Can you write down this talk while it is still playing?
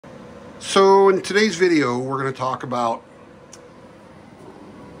So in today's video, we're going to talk about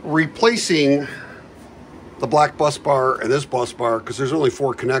replacing the black bus bar and this bus bar, because there's only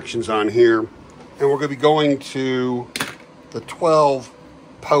 4 connections on here. And we're going to be going to the 12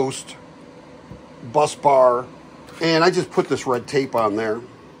 post bus bar. And I just put this red tape on there.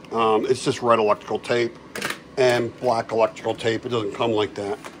 It's just red electrical tape and black electrical tape. It doesn't come like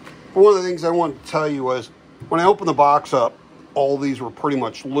that. But one of the things I wanted to tell you was, when I opened the box up, all these were pretty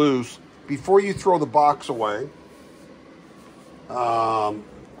much loose. Before you throw the box away,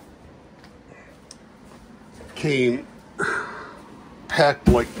 came packed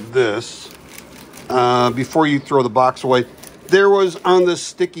like this. Before you throw the box away, there was, on this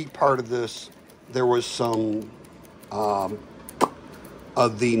sticky part of this, there was some of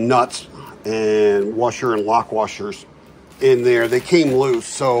the nuts and washer and lock washers in there. They came loose,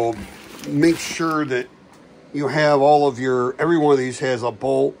 so make sure that you have all of your, every one of these has a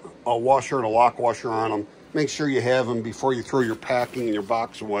bolt, a washer, and a lock washer on them. Make sure you have them before you throw your packing and your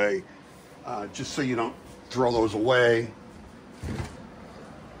box away, just so you don't throw those away.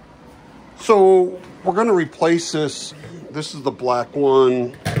 So we're going to replace this. This is the black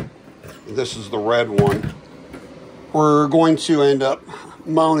one. This is the red one. We're going to end up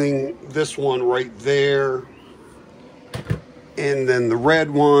mounting this one right there. And then the red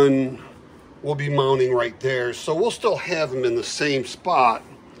one we'll be mounting right there. So we'll still have them in the same spot.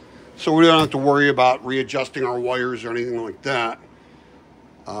 So we don't have to worry about readjusting our wires or anything like that.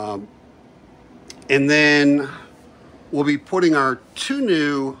 And then we'll be putting our 2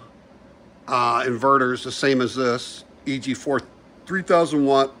 new inverters, the same as this, EG4 3000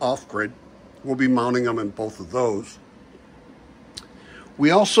 watt off-grid. We'll be mounting them in both of those. We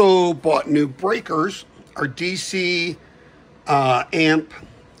also bought new breakers, our DC amp,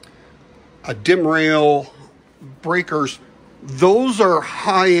 dim rail breakers. Those are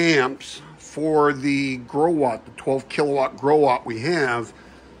high amps for the grow watt, the 12 kilowatt grow watt we have.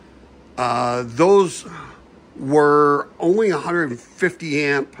 Those were only 150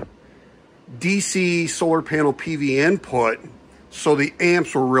 amp DC solar panel PV input, so the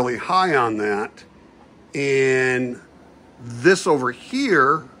amps were really high on that. And this over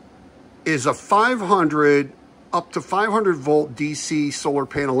here is a 500 up to 500 volt DC solar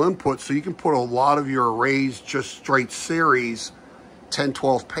panel input, so you can put a lot of your arrays just straight series, 10,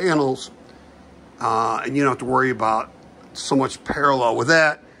 12 panels, and you don't have to worry about so much parallel with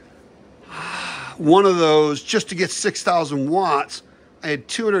that. One of those, just to get 6,000 watts, I had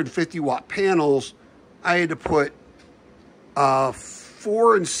 250 watt panels. I had to put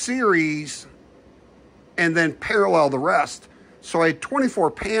 4 in series and then parallel the rest. So I had 24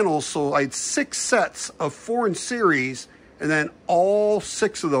 panels, so I had 6 sets of 4 in series, and then all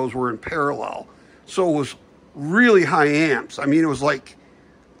 6 of those were in parallel. So it was really high amps. I mean, it was like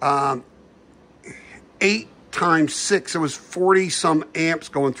 8 times 6. It was 40 some amps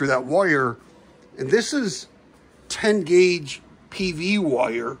going through that wire. And this is 10 gauge PV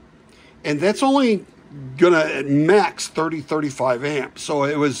wire, and that's only gonna at max 30, 35 amps. So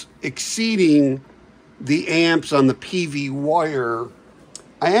it was exceeding the amps on the PV wire.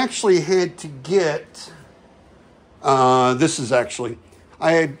 I actually had to get, this is actually,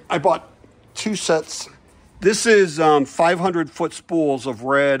 I bought 2 sets. This is 500 foot spools of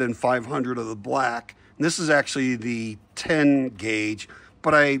red and 500 of the black. And this is actually the 10 gauge,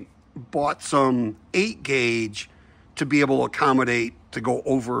 but I bought some 8 gauge to be able to accommodate to go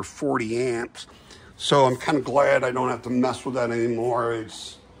over 40 amps. So I'm kind of glad I don't have to mess with that anymore. It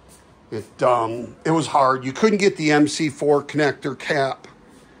was hard. You couldn't get the MC4 connector cap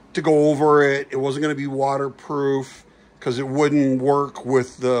to go over it. It wasn't going to be waterproof because it wouldn't work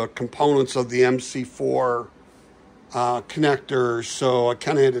with the components of the MC4 connector. So I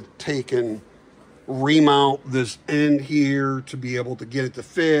kind of had to take and remount this end here to be able to get it to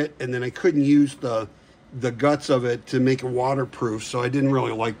fit. And then I couldn't use the guts of it to make it waterproof. So I didn't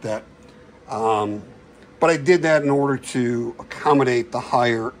really like that. But I did that in order to accommodate the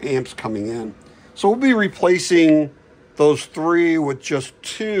higher amps coming in. So we'll be replacing those 3 with just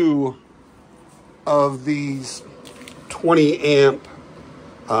 2 of these 20 amp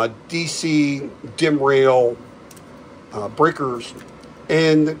DC dim rail breakers.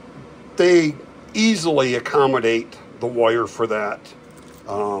 And they easily accommodate the wire for that.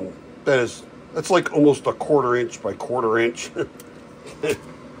 That's like almost a 1/4 inch by 1/4 inch.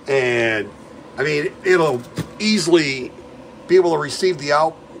 And I mean, it'll easily be able to receive the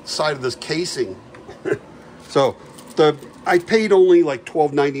outside of this casing. So I paid only like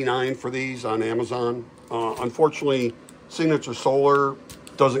 $12.99 for these on Amazon. Unfortunately, Signature Solar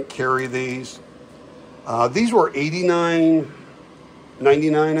doesn't carry these. These were $89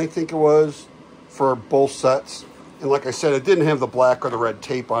 $99, I think it was, for both sets. And like I said, it didn't have the black or the red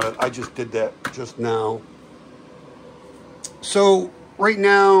tape on it. I just did that just now. So right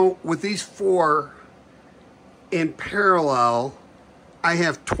now, with these 4 in parallel, I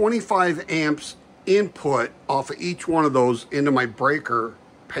have 25 amps input off of each one of those into my breaker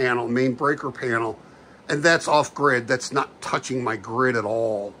panel, main breaker panel. And that's off grid. That's not touching my grid at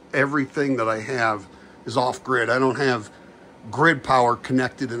all. Everything that I have is off grid. I don't have grid power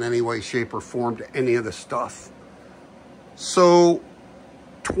connected in any way, shape, or form to any of the stuff. So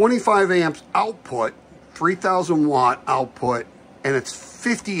 25 amps output, 3,000 watt output, and it's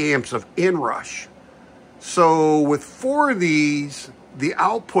 50 amps of inrush. So with 4 of these, the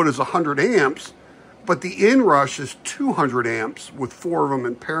output is 100 amps, but the inrush is 200 amps with 4 of them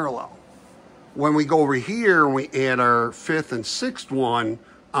in parallel. When we go over here and we add our 5th and 6th one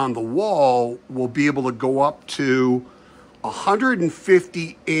on the wall, we'll be able to go up to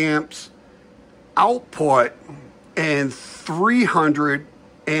 150 amps output and 300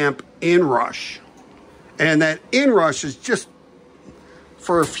 amp inrush. And that inrush is just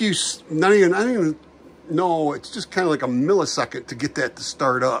for a few, I don't even know, it's just kind of like a millisecond to get that to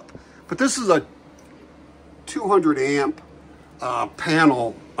start up. But this is a 200 amp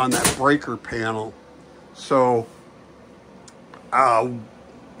panel on that breaker panel. So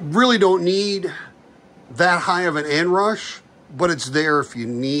really don't need that high of an inrush, but it's there if you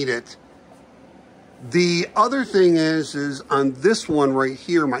need it. The other thing is on this one right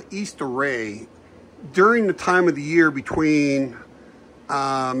here, my east array, during the time of the year between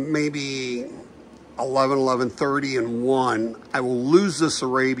maybe 11:30 and 1, I will lose this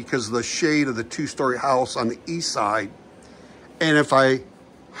array because of the shade of the 2-story house on the east side. And if I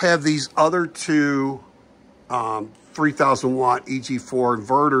have these other 2 3,000 watt EG4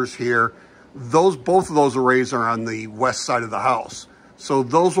 inverters here, both of those arrays are on the west side of the house. So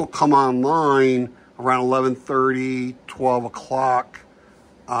those will come online around 11:30, 12 o'clock,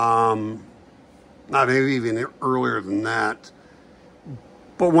 not maybe even earlier than that.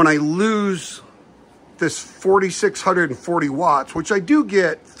 But when I lose this 4,640 watts, which I do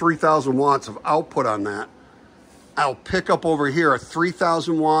get 3,000 watts of output on that, I'll pick up over here a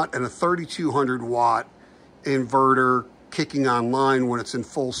 3,000 watt and a 3,200 watt inverter kicking online when it's in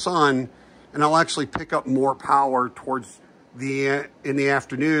full sun, and I'll actually pick up more power towards in the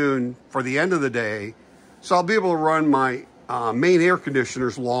afternoon for the end of the day. So I'll be able to run my main air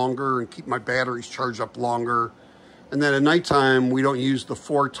conditioners longer and keep my batteries charged up longer. And then at nighttime, we don't use the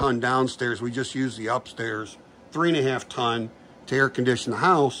 4-ton downstairs. We just use the upstairs 3.5-ton to air condition the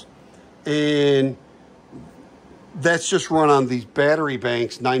house. And that's just run on these battery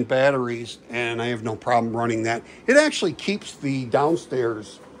banks, 9 batteries, and I have no problem running that. It actually keeps the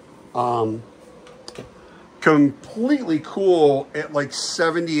downstairs completely cool at like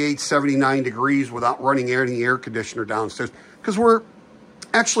 78, 79 degrees without running any air conditioner downstairs, because we're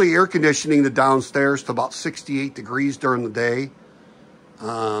actually air conditioning the downstairs to about 68 degrees during the day.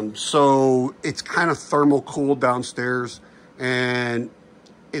 So it's kind of thermal cooled downstairs, and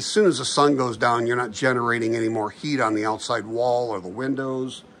as soon as the sun goes down, you're not generating any more heat on the outside wall or the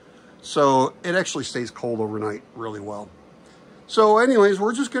windows. So it actually stays cold overnight really well. So anyways,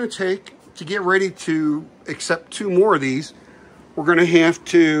 we're just going to get ready to accept 2 more of these. We're going to have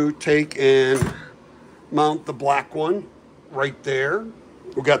to take and mount the black one right there.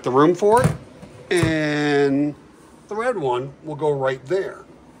 We've got the room for it. And the red one will go right there.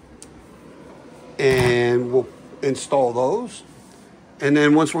 And we'll install those. And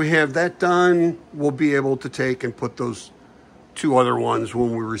then once we have that done, we'll be able to take and put those 2 other ones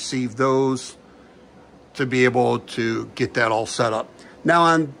when we receive those to be able to get that all set up. Now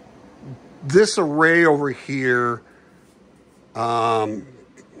on this array over here, like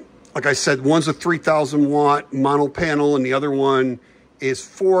I said, one's a 3,000 watt mono panel and the other one is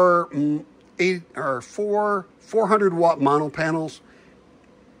 400 watt mono panels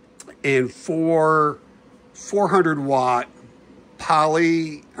and 4 400 watt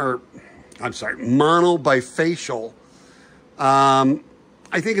mono bifacial.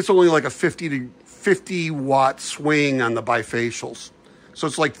 I think it's only like a 50 watt swing on the bifacials. So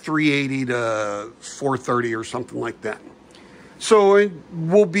it's like 380 to 430 or something like that. So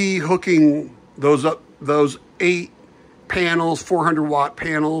we'll be hooking those up, those 8 panels, 400 watt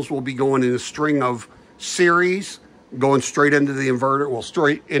panels will be going in a string of series, going straight into the inverter, well,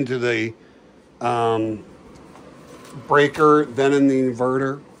 straight into the breaker, then in the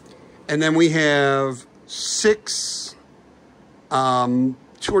inverter. And then we have 6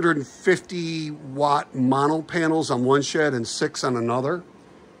 250 watt mono panels on one shed and 6 on another.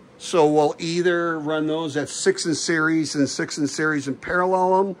 So we'll either run those at 6 in series and 6 in series and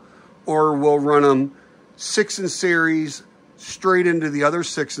parallel them, or we'll run them 6 in series straight into the other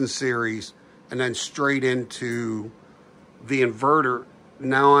 6 in series and then straight into the inverter.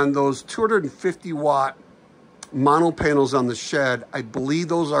 Now on those 250 watt mono panels on the shed, I believe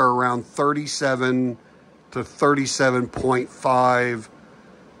those are around 37 to 37.5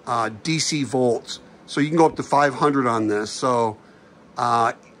 DC volts. So you can go up to 500 on this. So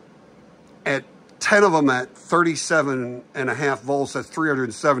at 10 of them at 37.5 volts, that's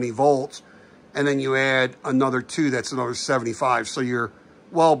 370 volts. And then you add another 2, that's another 75. So you're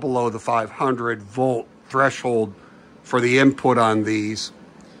well below the 500 volt threshold for the input on these.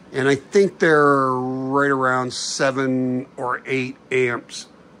 And I think they're right around 7 or 8 amps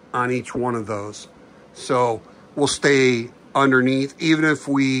on each one of those. So we'll stay underneath, even if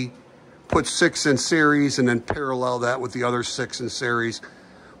we put 6 in series and then parallel that with the other 6 in series,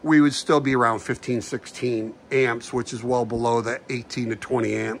 we would still be around 15, 16 amps, which is well below the 18 to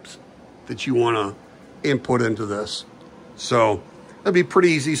 20 amps that you want to input into this. So that'd be pretty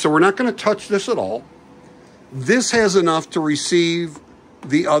easy. So we're not going to touch this at all. This has enough to receive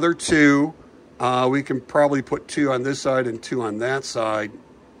the other 2. We can probably put 2 on this side and 2 on that side.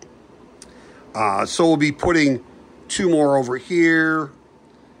 So we'll be putting 2 more over here.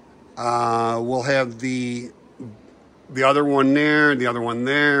 We'll have the other one there and the other one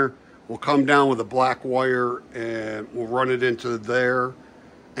there. We'll come down with a black wire and we'll run it into there.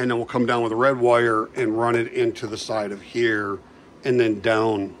 And then we'll come down with a red wire and run it into the side of here and then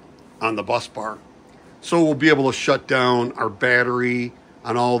down on the bus bar. So we'll be able to shut down our battery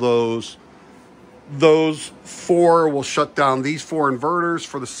on all those. Those 4 will shut down these 4 inverters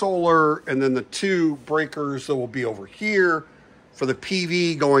for the solar, and then the 2 breakers that will be over here for the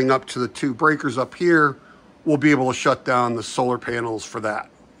PV going up to the 2 breakers up here. We'll be able to shut down the solar panels for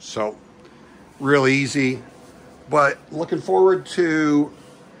that. So really easy, but looking forward to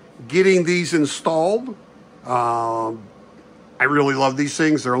getting these installed. I really love these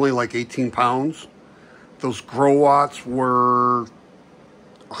things. They're only like 18 pounds. Those grow watts were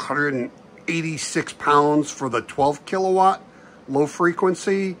 186 pounds for the 12 kilowatt low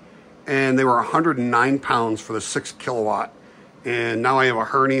frequency, and they were 109 pounds for the 6 kilowatt. And now I have a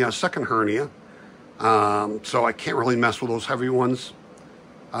hernia, a second hernia. So I can't really mess with those heavy ones.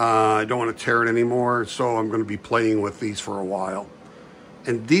 I don't want to tear it anymore. So I'm going to be playing with these for a while.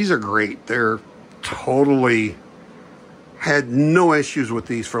 And these are great. They're totally, had no issues with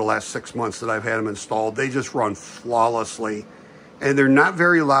these for the last 6 months that I've had them installed. They just run flawlessly. And they're not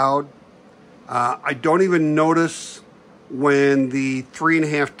very loud. I don't even notice when the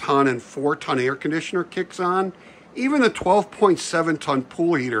 3.5 ton and 4 ton air conditioner kicks on. Even the 12.7 ton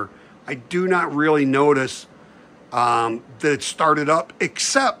pool heater, I do not really notice that it started up,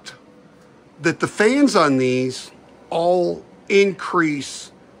 except that the fans on these all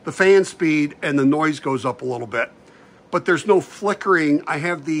increase the fan speed and the noise goes up a little bit. But there's no flickering. I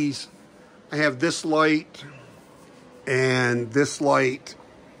have this light and this light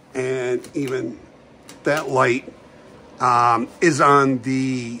and even that light is on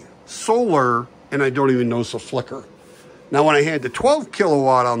the solar, and I don't even notice a flicker. Now, when I had the 12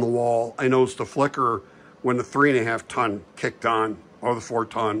 kilowatt on the wall, I noticed a flicker when the 3.5 ton kicked on, or the 4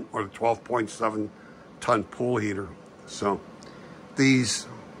 ton, or the 12.7 ton pool heater. So these,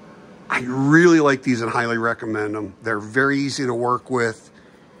 I really like these and highly recommend them. They're very easy to work with.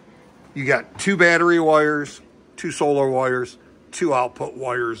 You got 2 battery wires, 2 solar wires, 2 output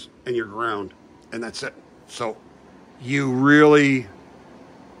wires, and your ground, and that's it. So you really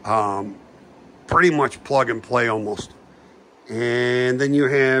pretty much plug and play almost. And then you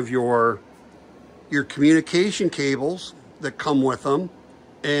have your communication cables that come with them,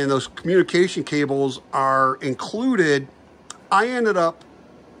 and those communication cables are included. I ended up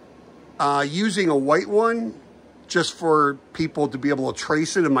using a white one just for people to be able to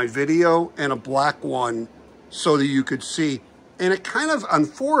trace it in my video, and a black one so that you could see. And it kind of, on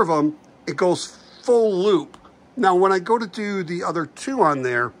 4 of them, it goes full loop. Now, when I go to do the other 2 on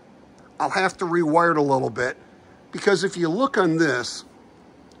there, I'll have to rewire it a little bit, because if you look on this,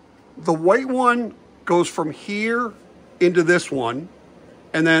 the white one goes from here into this one,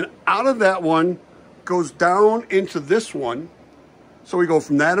 and then out of that one goes down into this one. So we go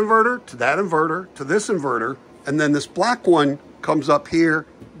from that inverter to that inverter to this inverter, and then this black one comes up here,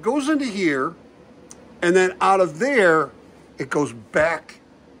 goes into here, and then out of there, it goes back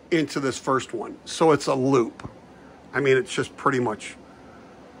into this first one. So it's a loop. I mean, it's just pretty much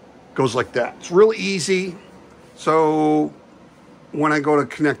goes like that. It's really easy. So when I go to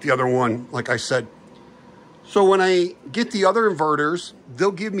connect the other one, like I said, So when I get the other inverters,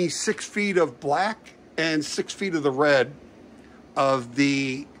 they'll give me 6 feet of black and 6 feet of the red of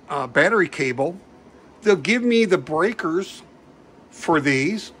the battery cable. They'll give me the breakers for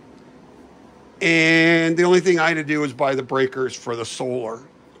these. And the only thing I had to do is buy the breakers for the solar.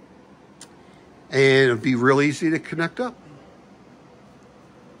 And it'll be real easy to connect up.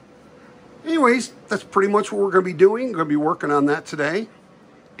 Anyways, that's pretty much what we're going to be doing. We're going to be working on that today.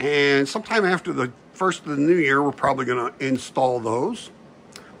 And sometime after the first of the new year, we're probably going to install those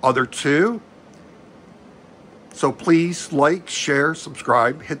other two. So please like, share,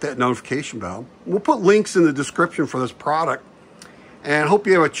 subscribe, hit that notification bell. We'll put links in the description for this product. And I hope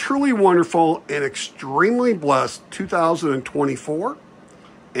you have a truly wonderful and extremely blessed 2024.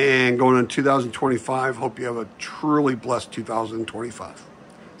 And going into 2025, hope you have a truly blessed 2025.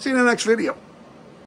 See you in the next video.